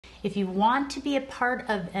If you want to be a part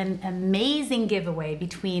of an amazing giveaway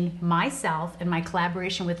between myself and my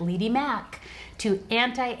collaboration with Lady Mac to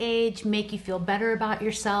anti-age, make you feel better about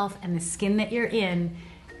yourself and the skin that you're in,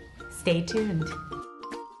 stay tuned.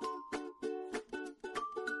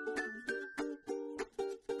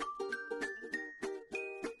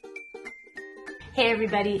 Hey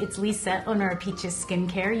everybody, it's Lisa, owner of Peaches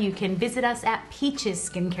Skincare. You can visit us at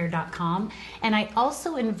peachesskincare.com, and I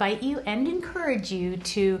also invite you and encourage you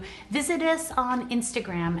to visit us on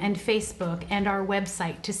Instagram and Facebook and our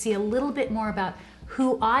website to see a little bit more about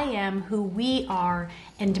who I am, who we are,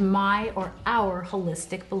 and my or our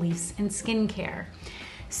holistic beliefs in skincare.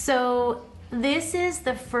 So this is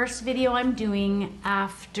the first video I'm doing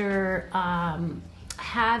after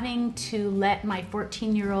having to let my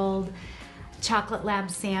 14-year-old Chocolate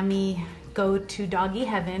Lab Sammy go to doggy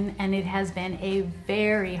heaven, and it has been a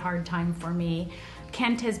very hard time for me.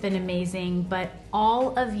 Kent has been amazing, but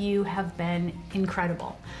all of you have been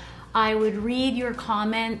incredible. I would read your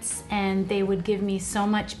comments and they would give me so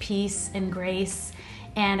much peace and grace,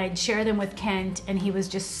 and I'd share them with Kent and he was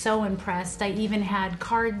just so impressed. I even had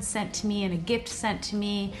cards sent to me and a gift sent to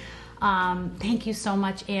me. Thank you so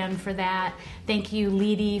much, Anne, for that. Thank you,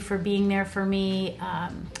 Leedy, for being there for me.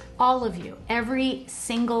 All of you, every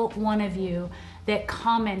single one of you that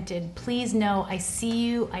commented, please know I see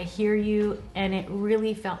you, I hear you, and it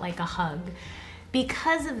really felt like a hug.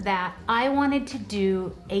 Because of that, I wanted to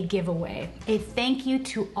do a giveaway. A thank you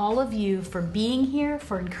to all of you for being here,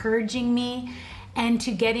 for encouraging me, and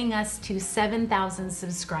to getting us to 7,000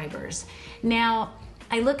 subscribers. Now,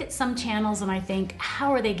 I look at some channels and I think,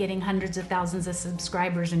 how are they getting hundreds of thousands of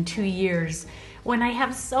subscribers in 2 years when I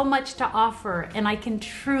have so much to offer and I can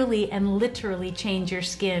truly and literally change your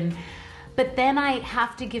skin? But then I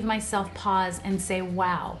have to give myself pause and say,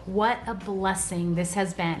 wow, what a blessing this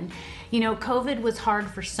has been. You know, COVID was hard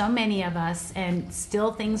for so many of us, and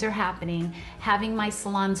still things are happening. Having my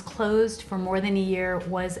salons closed for more than a year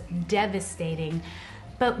was devastating.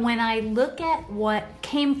 But when I look at what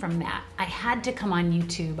came from that, I had to come on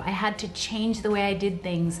YouTube. I had to change the way I did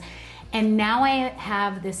things. And now I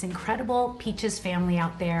have this incredible Peaches family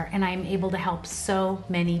out there, and I'm able to help so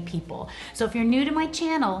many people. So if you're new to my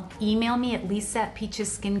channel, email me at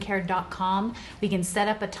lisa@peachesskincare.com. We can set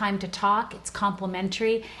up a time to talk. It's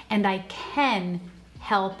complimentary, and I can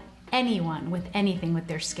help anyone with anything with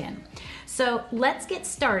their skin. So let's get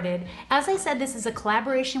started. As I said, this is a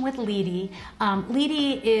collaboration with Leedy.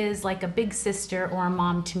 Leedy is like a big sister or a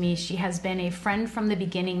mom to me. She has been a friend from the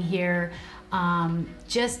beginning here.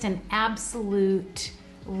 Just an absolute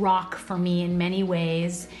rock for me in many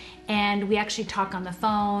ways. And we actually talk on the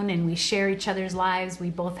phone and we share each other's lives.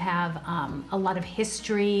 We both have a lot of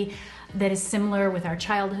history that is similar with our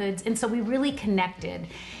childhoods. And so we really connected.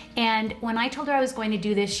 And when I told her I was going to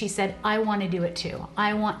do this, she said, I want to do it too.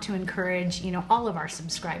 I want to encourage, you know, all of our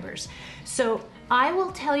subscribers. So I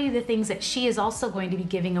will tell you the things that she is also going to be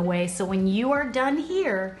giving away. So when you are done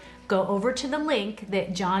here, go over to the link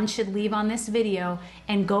that John should leave on this video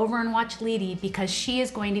and go over and watch Leedy, because she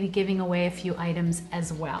is going to be giving away a few items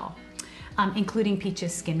as well, including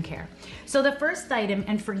Peaches Skincare. So the first item,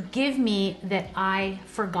 and forgive me that I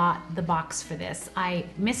forgot the box for this. I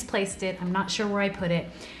misplaced it. I'm not sure where I put it.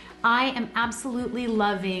 I am absolutely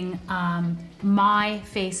loving my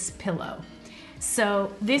face pillow.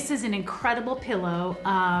 So this is an incredible pillow.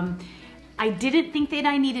 I didn't think that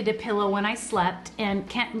I needed a pillow when I slept, and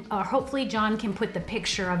hopefully John can put the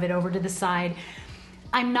picture of it over to the side.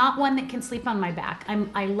 I'm not one that can sleep on my back.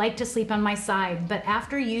 I like to sleep on my side, but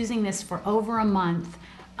after using this for over a month,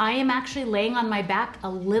 I am actually laying on my back a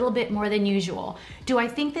little bit more than usual. Do I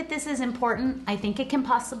think that this is important? I think it can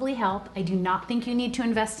possibly help. I do not think you need to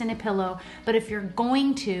invest in a pillow, but if you're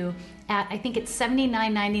going to, I think it's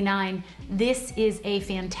 $79.99, this is a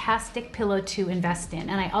fantastic pillow to invest in.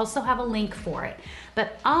 And I also have a link for it.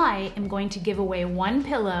 But I am going to give away one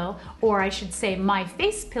pillow, or I should say my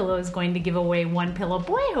face pillow is going to give away one pillow.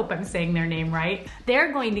 Boy, I hope I'm saying their name right.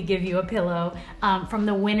 They're going to give you a pillow from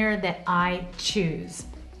the winner that I choose.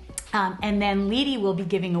 And then Leedy will be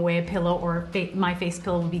giving away a pillow, or my face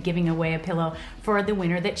pillow will be giving away a pillow for the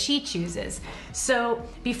winner that she chooses. So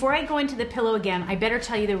before I go into the pillow again, I better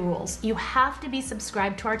tell you the rules. You have to be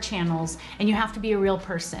subscribed to our channels, and you have to be a real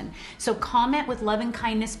person. So comment with love and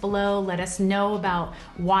kindness below. Let us know about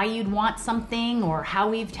why you'd want something, or how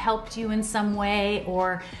we've helped you in some way,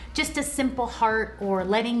 or just a simple heart, or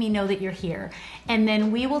letting me know that you're here. And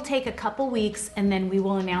then we will take a couple weeks, and then we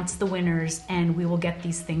will announce the winners, and we will get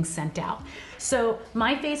these things sent sent out. So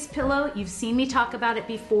my face pillow, you've seen me talk about it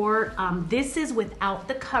before. This is without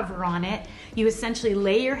the cover on it. You essentially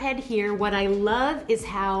lay your head here. What I love is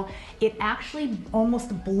how it actually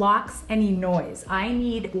almost blocks any noise. I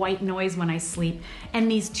need white noise when I sleep, and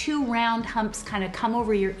these two round humps kind of come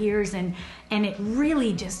over your ears, and it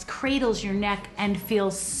really just cradles your neck and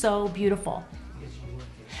feels so beautiful.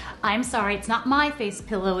 I'm sorry, it's not my face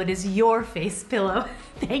pillow, it is your face pillow.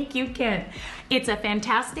 Thank you, Kent. It's a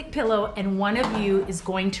fantastic pillow, and one of you is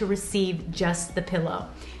going to receive just the pillow.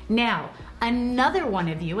 Now, another one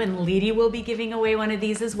of you, and Leedy will be giving away one of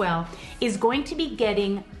these as well, is going to be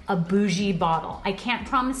getting a Bougie bottle. I can't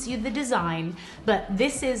promise you the design, but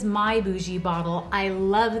this is my Bougie bottle. I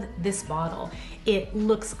love this bottle. It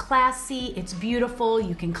looks classy, it's beautiful,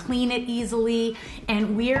 you can clean it easily,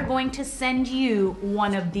 and we are going to send you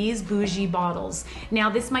one of these Bougie bottles. Now,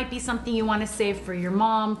 this might be something you want to save for your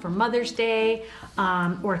mom for Mother's Day,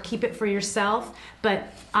 or keep it for yourself,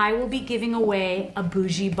 but I will be giving away a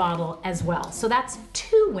Bougie bottle as well. So that's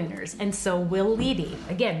 2 winners, and so will Leedy.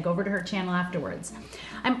 Again, go over to her channel afterwards.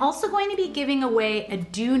 I'm also going to be giving away a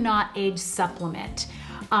Do Not Age supplement.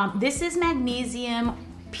 This is magnesium,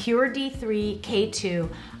 Pure D3 K2.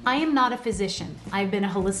 I am not a physician. I've been a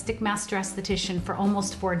holistic master esthetician for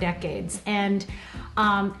almost 4 decades, and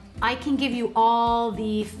I can give you all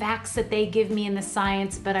the facts that they give me in the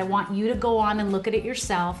science, but I want you to go on and look at it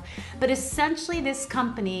yourself. But essentially, this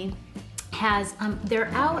company has,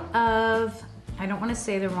 they're out of, I don't want to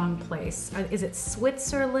say the wrong place. Is it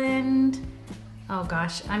Switzerland? Oh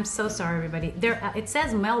gosh, I'm so sorry, everybody. It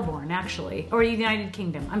says Melbourne, actually, or United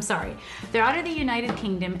Kingdom. I'm sorry. They're out of the United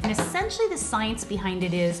Kingdom, and essentially the science behind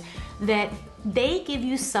it is that they give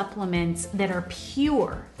you supplements that are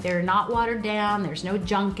pure. They're not watered down. There's no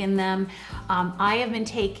junk in them. I have been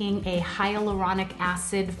taking a hyaluronic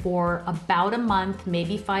acid for about a month,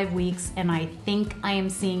 maybe 5 weeks, and I think I am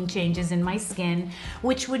seeing changes in my skin,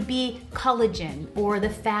 which would be collagen or the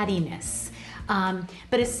fattiness.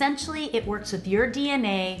 But essentially it works with your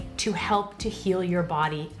DNA to help to heal your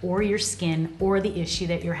body or your skin or the issue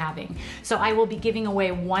that you're having. So I will be giving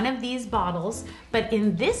away one of these bottles, but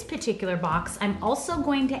in this particular box, I'm also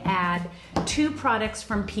going to add 2 products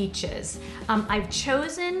from Peaches. I've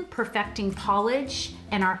chosen Perfecting Polish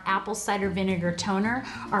and our apple cider vinegar toner.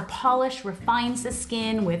 Our polish refines the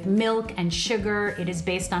skin with milk and sugar. It is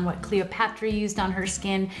based on what Cleopatra used on her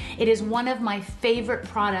skin. It is one of my favorite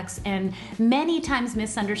products and many times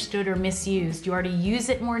misunderstood or misused. You already use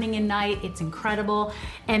it morning and night. It's incredible.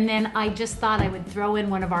 And then I just thought I would throw in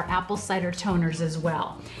one of our apple cider toners as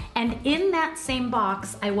well. And in that same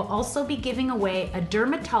box, I will also be giving away a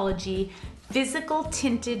Dermatology Physical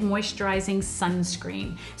Tinted Moisturizing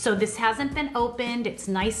Sunscreen. So this hasn't been opened, it's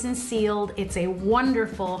nice and sealed. It's a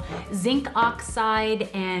wonderful zinc oxide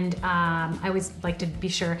and I always like to be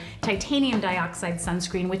sure, titanium dioxide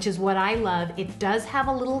sunscreen, which is what I love. It does have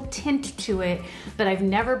a little tint to it, but I've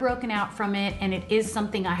never broken out from it, and it is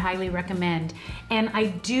something I highly recommend. And I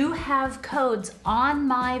do have codes on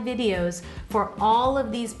my videos for all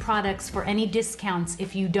of these products for any discounts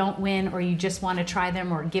if you don't win or you just want to try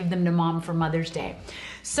them or give them to mom for Mother's Day.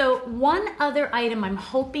 So one other item I'm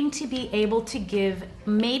hoping to be able to give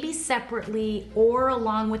maybe separately or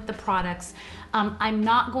along with the products. I'm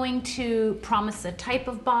not going to promise a type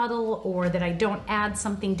of bottle or that I don't add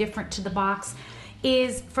something different to the box.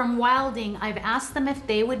 Is from Wildling. I've asked them if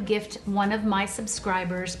they would gift one of my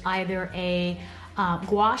subscribers either a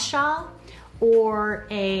gua sha or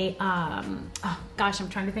a, oh gosh, I'm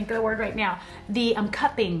trying to think of the word right now, the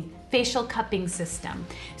cupping, facial cupping system.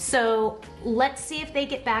 So let's see if they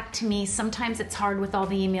get back to me. Sometimes it's hard with all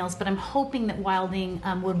the emails, but I'm hoping that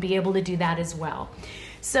Wildling will be able to do that as well.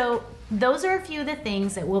 So those are a few of the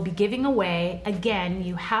things that we'll be giving away. Again,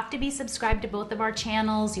 you have to be subscribed to both of our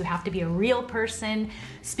channels. You have to be a real person,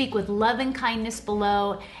 speak with love and kindness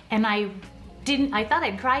below. And I thought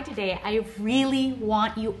I'd cry today. I really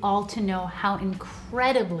want you all to know how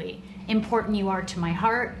incredibly important you are to my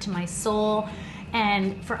heart, to my soul,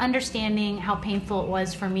 and for understanding how painful it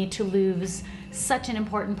was for me to lose such an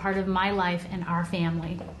important part of my life and our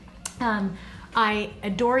family. I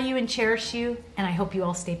adore you and cherish you, and I hope you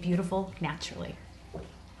all stay beautiful naturally.